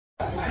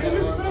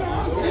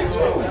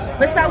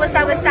What's up, what's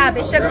up, what's up?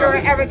 It's your girl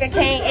Erica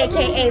Kane,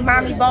 aka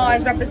Mommy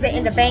Bars,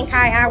 representing the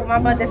Bankai Hour with my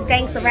brother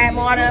Skanks, the Rat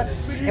Martyr,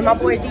 and my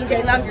boy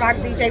DJ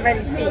Lunchbox, DJ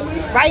Ready C.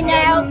 Right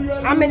now,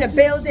 I'm in the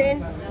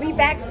building. We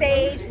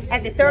backstage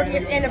at the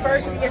 30th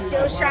anniversary of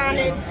Still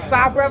Shining for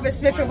our brother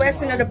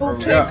Smif-N-Wessun of the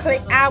Boot Camp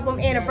Click album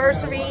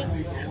anniversary.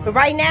 But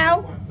right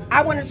now,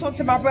 I want to talk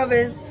to my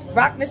brothers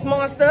Rockness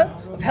Monsta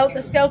of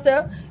Helter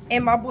Skelter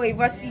and my boy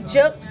Rusty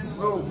Juxx.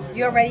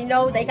 You already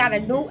know they got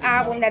a new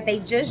album that they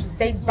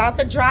about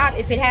to drop,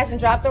 if it hasn't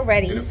dropped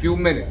already. In a few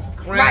minutes.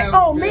 Right,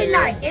 oh,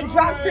 midnight. It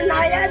drops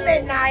tonight at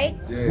midnight.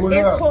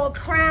 It's called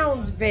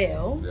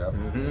Crownsville.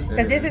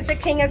 Because this is the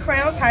king of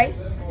Crowns Heights.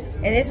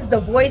 And this is the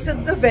voice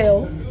of the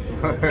Ville.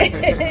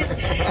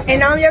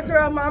 And I'm your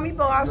girl, Mommy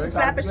Bars from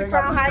Flatbush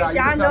Crown Heights.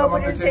 Y'all know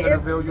what it's here.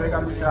 You ain't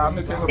gotta be shy. I'm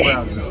the king of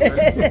Brownsville.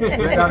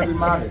 You ain't gotta be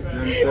modest.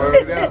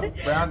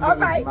 All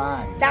right,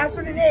 that's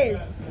what it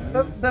is.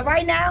 But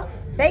right now,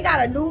 they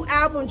got a new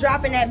album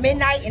dropping at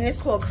midnight, and it's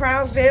called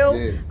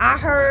Crownsville. I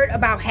heard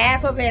about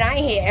half of it. I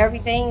ain't hear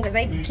everything because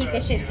they keep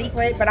this shit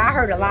secret, but I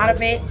heard a lot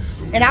of it.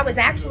 And I was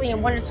actually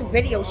in 1 or 2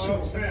 video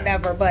shoots or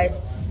whatever, but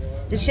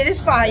the shit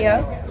is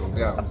fire.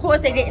 Of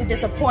course, they didn't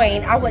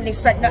disappoint. I wouldn't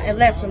expect nothing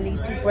less from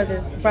these two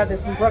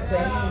brothers from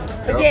Brooklyn.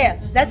 But yeah,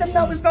 let them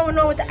know what's going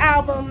on with the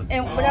album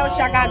and what else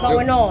y'all got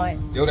going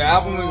on. Yo, the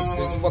album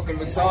is fucking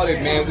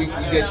retarded, man. We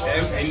get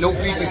and no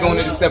features on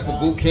it except for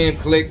Boot Camp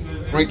Click,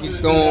 Frankie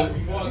Storm.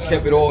 We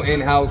kept it all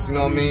in-house, you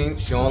know what I mean?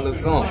 Sean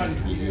lives on.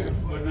 Yeah,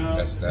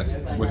 that's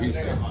what he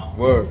said.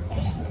 Word.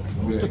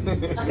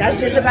 That's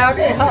just about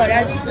it. Oh,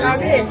 that's just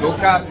about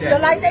it. So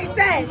like they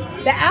said,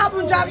 the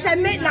album drops at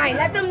midnight.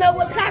 Let them know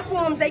what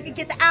platforms they can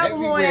get the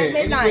album on at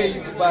midnight. Anywhere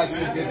you can buy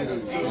shit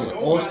digitally.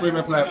 All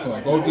streaming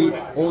platforms. All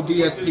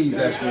DSPs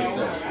actually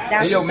say.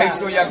 Hey, yo, make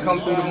sure y'all come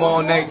through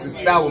tomorrow night to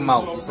Sour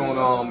Mouth. It's on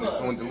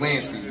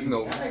Delancey. You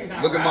know,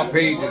 look at my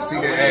page and see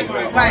their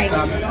address. Right.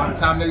 By the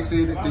time they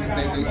see it,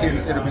 they see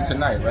this interview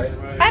tonight, right?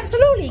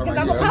 Absolutely, because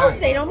I'm gonna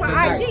post it on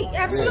my IG.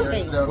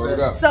 Absolutely.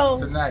 So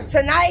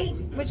tonight,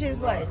 which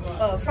is what?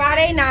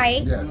 Friday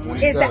night,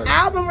 is the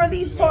album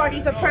release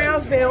party for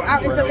Crownsville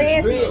out in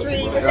Delancey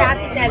Street. I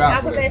think that's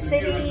Alphabet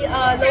City,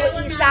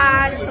 Lower East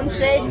Side, or some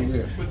shit.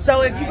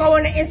 So if you go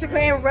on the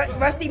Instagram,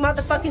 Rusty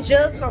motherfucking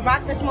Juxx or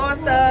Rockness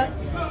Monsta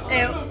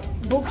and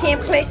Boot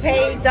Camp Click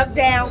page, duck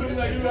down,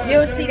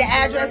 you'll see the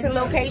address and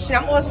location.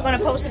 I'm also going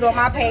to post it on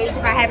my page if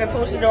I haven't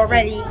posted it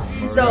already.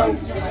 So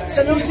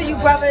salute to you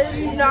brothers.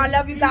 You know I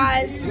love you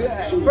guys.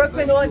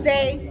 Brooklyn all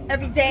day,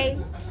 every day.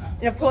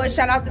 And of course,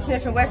 shout out to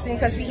Smif-N-Wessun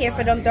because we here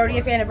for them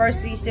 30th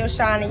anniversary, Still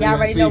Shining. Y'all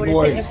already know what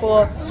it's hitting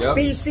for.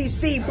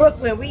 BCC,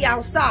 Brooklyn, we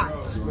outside.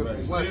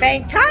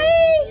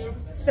 Bankai,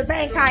 it's the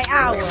Bankai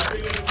Hour.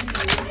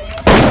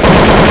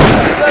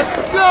 Let's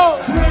go!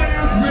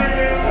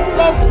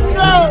 Let's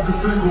go!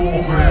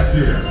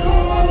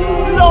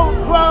 You know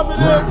what crime it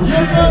is,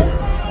 nigga?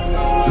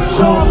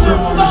 Show them the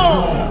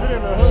song!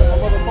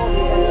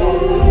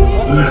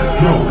 Let's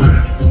go!